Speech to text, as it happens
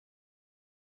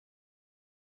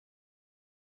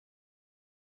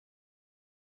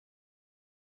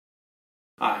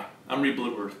Hi, I'm Reed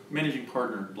Bloodworth, Managing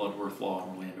Partner at Bloodworth Law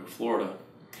in Orlando, Florida.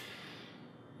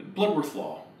 At Bloodworth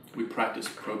Law, we practice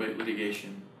probate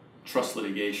litigation, trust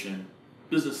litigation,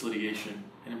 business litigation,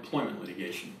 and employment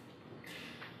litigation.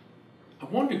 I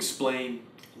wanted to explain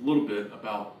a little bit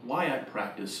about why I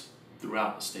practice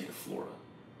throughout the state of Florida.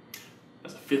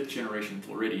 As a fifth-generation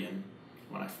Floridian,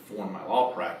 when I formed my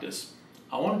law practice,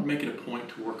 I wanted to make it a point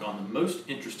to work on the most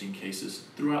interesting cases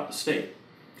throughout the state.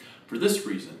 For this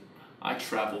reason, I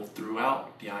travel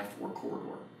throughout the I-4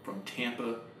 corridor, from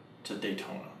Tampa to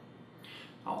Daytona.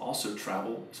 I'll also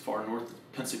travel as far north as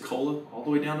Pensacola all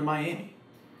the way down to Miami.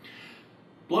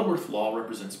 Bloodworth Law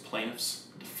represents plaintiffs,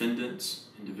 defendants,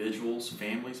 individuals,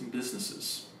 families, and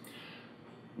businesses.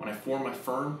 When I formed my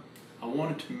firm, I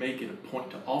wanted to make it a point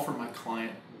to offer my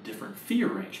client different fee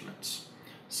arrangements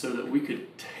so that we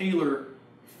could tailor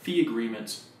fee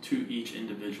agreements to each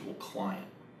individual client.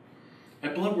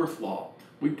 At Bloodworth Law,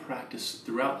 we practice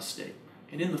throughout the state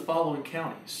and in the following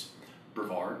counties: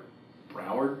 Brevard,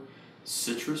 Broward,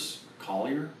 Citrus,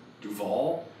 Collier,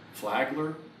 Duval,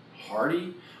 Flagler,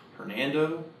 Hardy,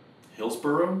 Hernando,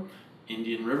 Hillsborough,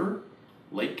 Indian River,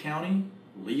 Lake County,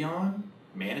 Leon,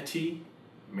 Manatee,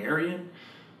 Marion,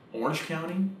 Orange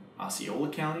County, Osceola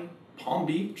County, Palm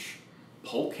Beach,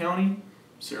 Polk County,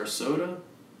 Sarasota,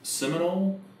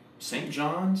 Seminole, St.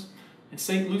 John's, and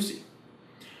St. Lucie.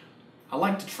 I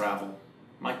like to travel.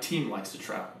 My team likes to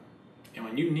travel. And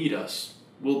when you need us,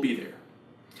 we'll be there.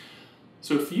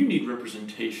 So if you need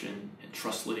representation in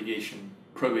trust litigation,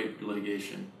 probate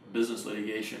litigation, business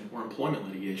litigation, or employment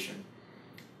litigation,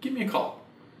 give me a call.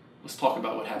 Let's talk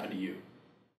about what happened to you.